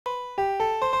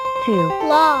2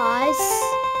 plus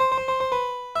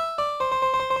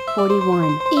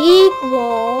 41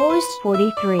 equals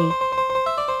 43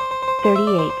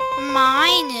 38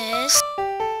 minus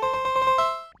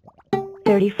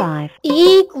 35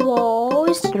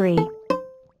 equals 3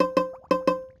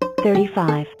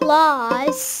 35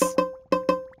 plus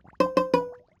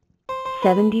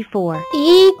 74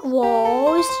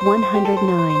 equals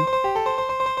 109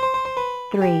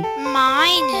 3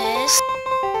 minus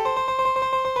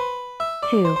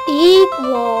 2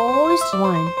 equals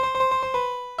 1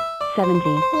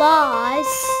 70 plus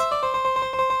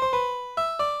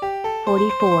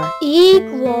 44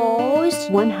 equals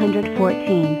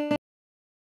 114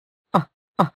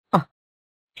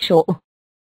 số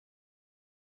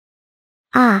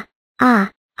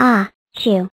 2 số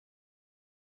 2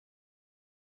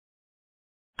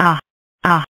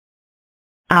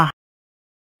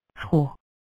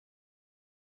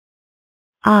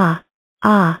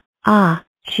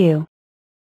 chew.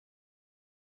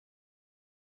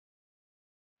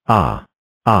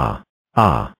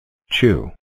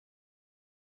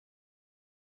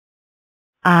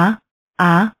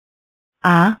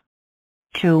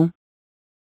 2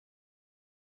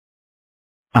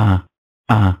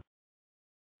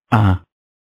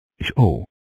 show.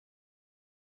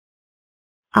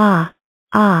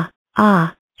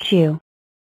 2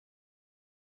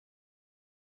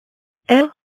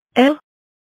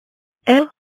 L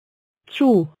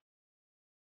chu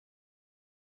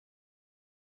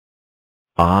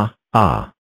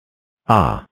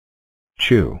Chew.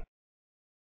 Chew.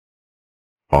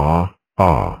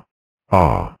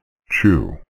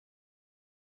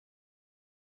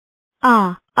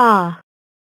 two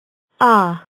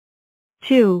Chew. chew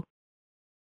Chew.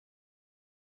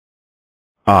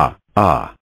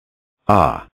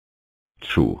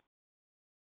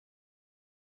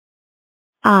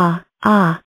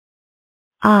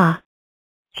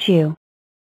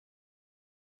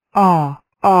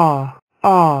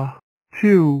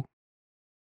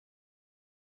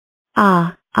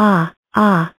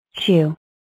 chew Chew.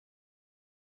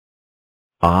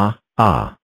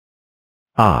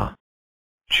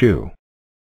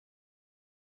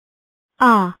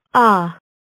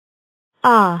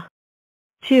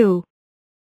 two Chew.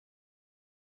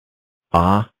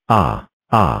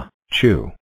 chew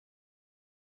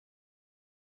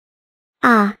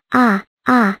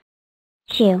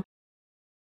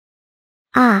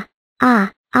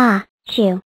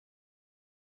chew.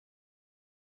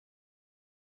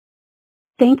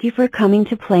 Thank you for coming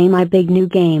to play my big new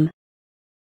game.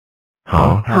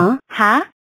 Huh?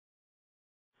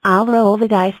 I'll roll the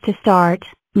dice to start,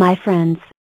 my friends.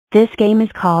 This game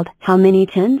is called How Many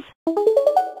Tens?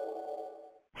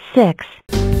 6.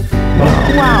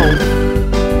 Wow!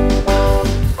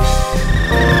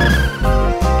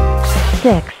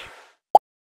 6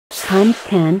 times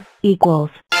 10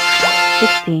 equals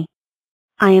 60.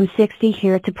 I am 60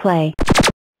 here to play.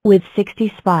 With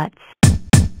 60 spots.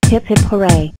 Hip hip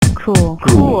hooray, cool.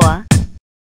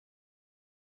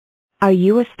 Are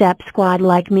you a step squad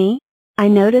like me? I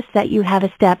notice that you have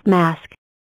a step mask.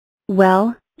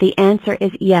 Well, the answer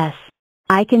is yes.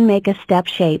 I can make a step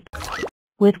shape.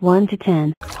 With 1 to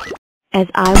 10. As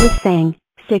I was saying,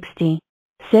 60.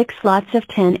 6 lots of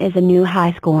 10 is a new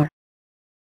high score.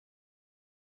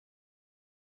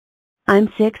 I'm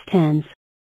 6 tens.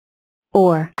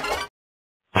 Or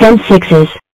 10 sixes.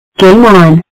 Game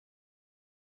on.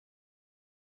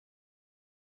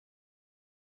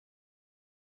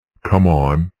 Come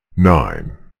on,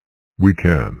 9. We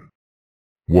can.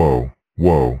 Whoa.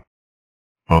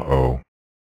 Uh-oh.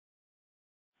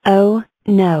 Oh,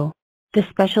 no. The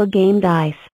special game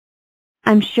dice.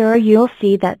 I'm sure you'll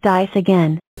see that dice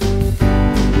again.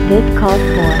 This calls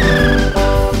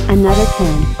for another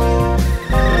 10.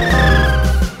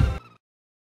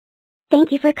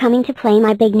 Thank you for coming to play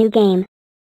my big new game.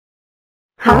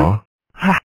 Huh?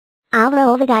 I'll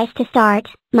roll the dice to start,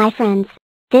 my friends.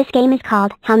 This game is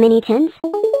called How Many Tens?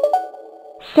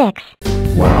 6.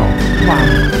 Wow.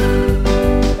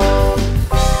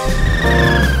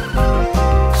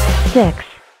 6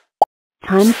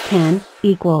 times 10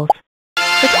 equals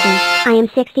 60. I am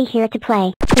 60 here to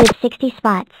play. With 60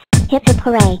 spots. Hip hip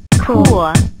hooray,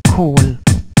 cool.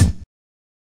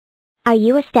 Are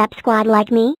you a step squad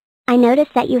like me? I notice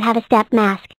that you have a step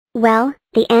mask. Well,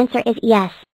 the answer is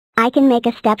yes. I can make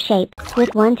a step shape.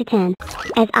 With 1 to 10.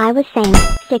 As I was saying,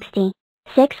 60.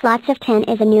 6 lots of 10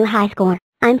 is a new high score.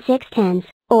 I'm 6 tens.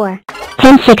 Or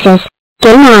 10 sixes.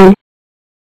 Game on.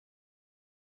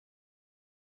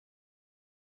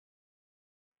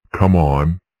 Come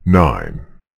on, 9.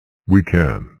 We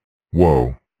can.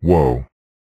 Whoa.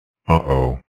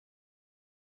 Uh-oh.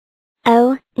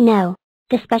 No.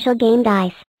 The special game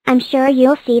dice. I'm sure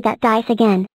you'll see that dice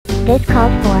again. This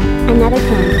calls for another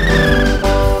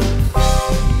 10.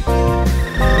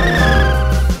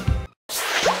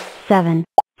 7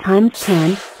 times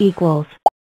 10 equals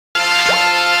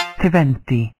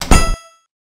 70.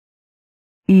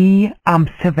 I am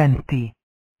 70.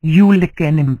 You lick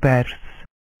numbers.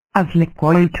 As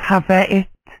liquid have it.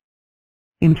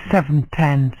 In 7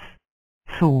 tens.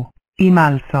 So, I'm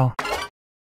also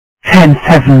 10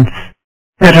 sevens.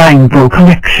 The rainbow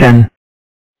collection.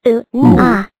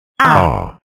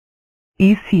 Ah.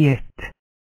 You see it.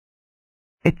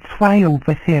 It's way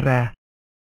over there.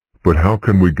 But how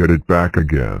can we get it back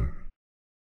again?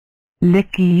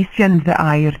 Lick in the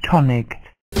air tonic.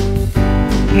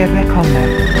 Here I come.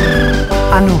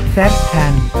 Another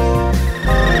 10.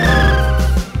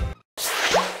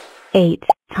 8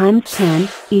 times 10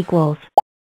 equals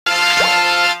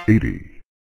 80.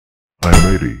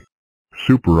 I'm 80.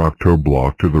 Super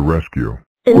Octoblock to the rescue.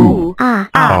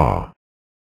 Ah.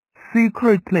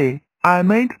 Secretly, I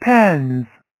made pens.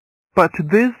 But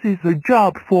this is a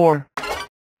job for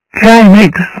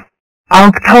Phoenix.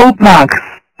 Octoblocks.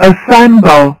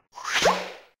 Assemble.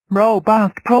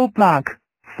 Robust Octoblock.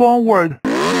 Forward.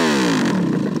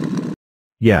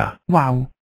 Yeah. Wow.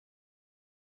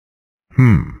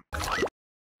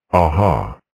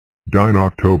 Aha. Dine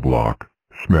Octoblock.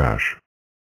 Smash.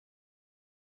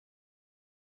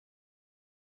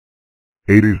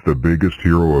 80's the biggest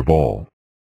hero of all.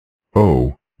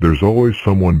 Oh, there's always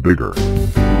someone bigger.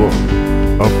 Look,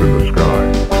 up in the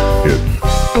sky. It's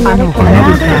Another 10.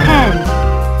 another 10.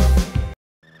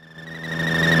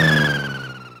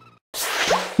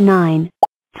 9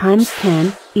 times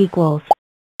 10 equals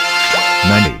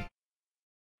 90.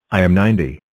 I am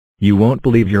 90. You won't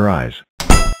believe your eyes.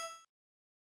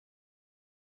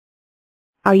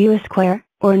 Are you a square,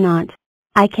 or not?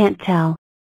 I can't tell.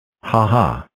 Ha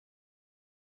ha.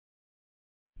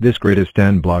 This grid is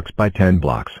 10 blocks by 10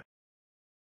 blocks.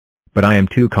 But I am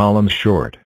 2 columns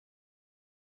short.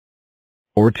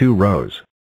 Or 2 rows.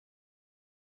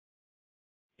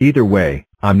 Either way,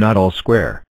 I'm not all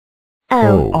square.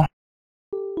 oh.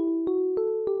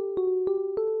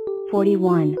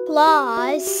 41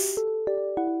 plus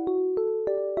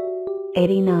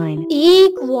 89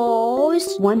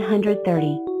 equals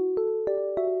 130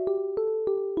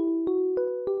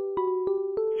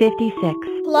 56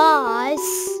 plus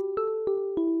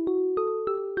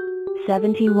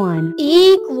 71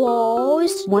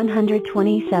 equals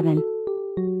 127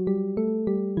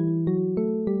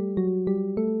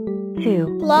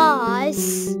 2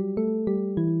 plus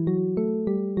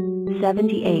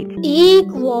 78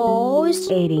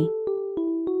 equals 80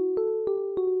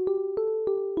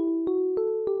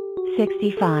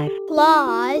 65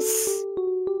 plus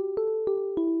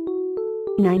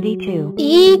 92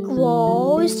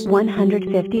 equals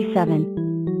 157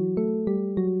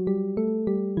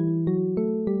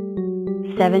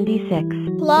 76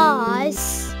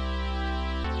 plus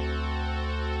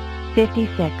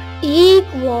 56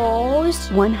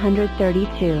 equals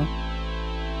 132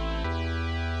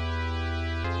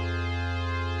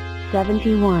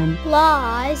 71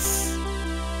 plus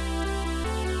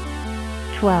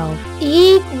 12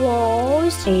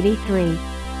 equals 83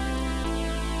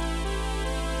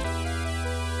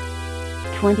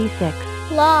 26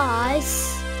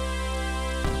 plus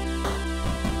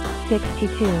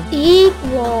 62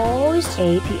 equals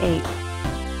 88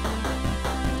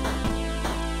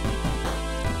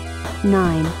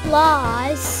 9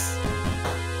 plus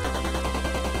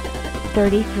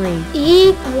 33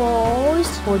 equals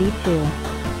 42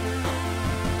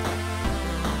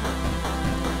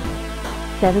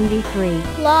 73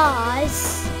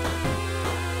 plus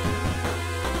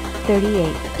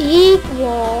 38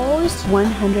 equals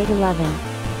 111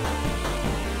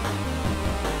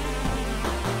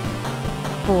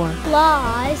 4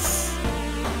 plus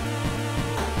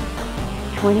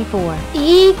 24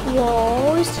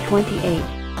 equals 28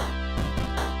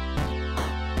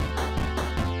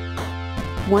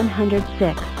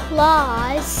 106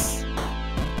 plus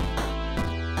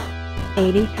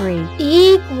 83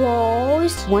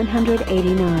 equals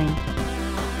 189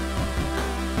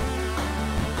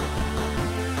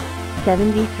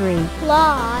 73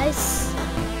 plus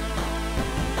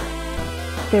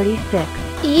 36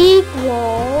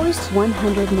 equals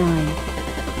 109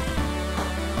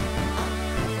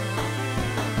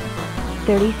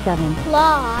 37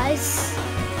 plus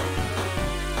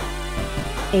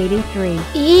 83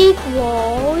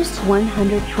 equals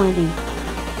 120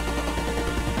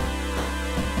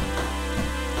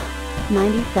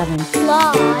 97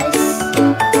 plus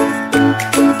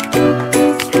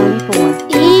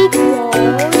 24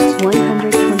 equals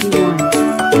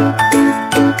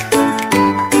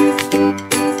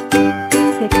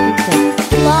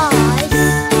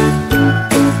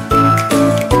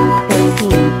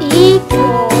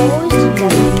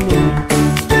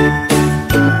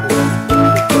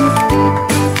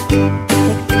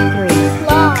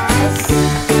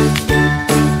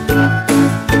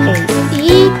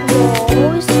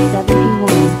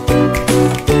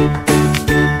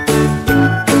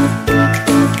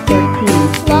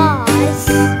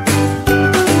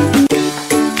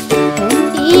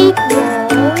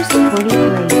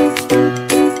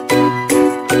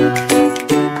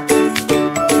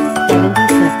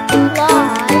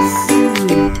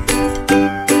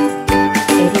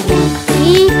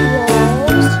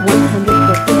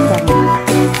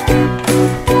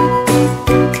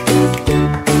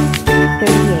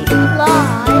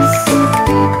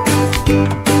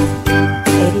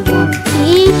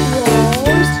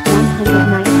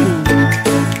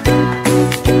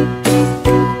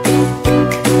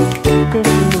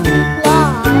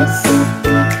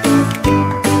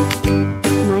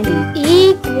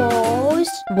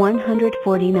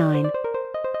 149.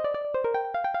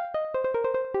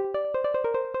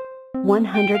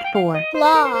 104.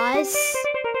 plus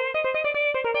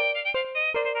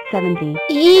 70.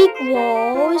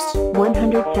 equals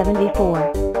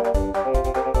 174.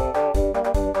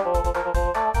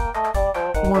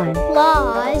 1.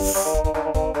 plus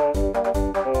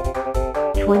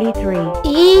 23.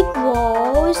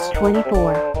 equals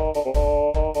 24.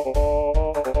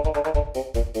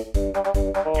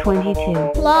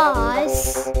 22.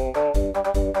 plus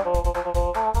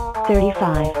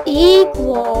 35.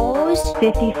 equals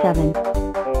 57.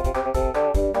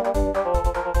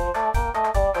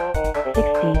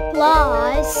 60.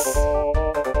 plus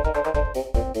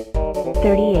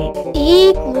 38.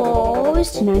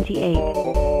 equals 98.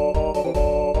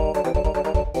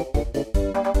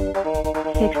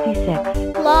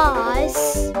 66.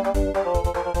 plus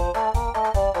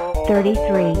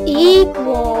 33.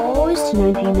 equals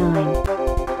 99.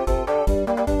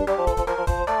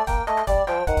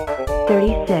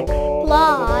 36.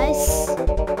 plus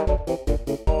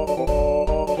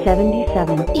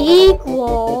 77.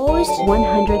 equals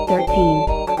 113.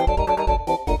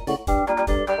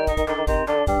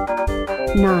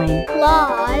 9.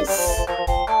 plus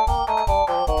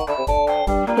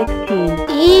 16.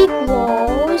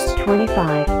 equals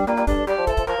 25.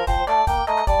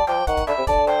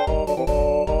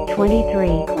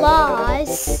 23.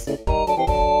 plus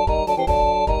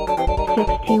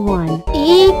 61.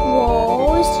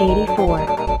 equals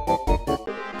 84.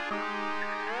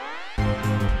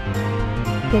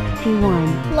 61.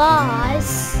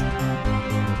 plus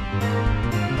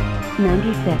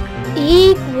 96.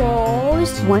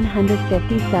 equals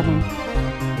 157.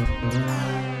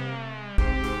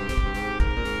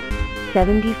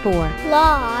 74.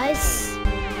 plus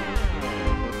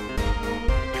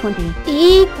 20.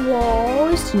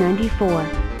 equals 94.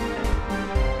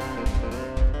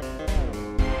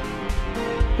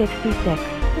 66.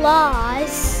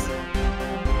 plus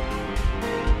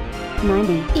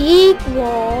 90.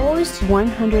 equals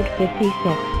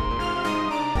 156.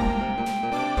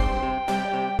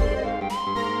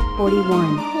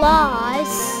 41.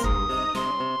 plus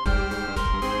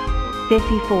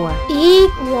 54.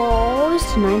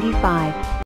 equals 95.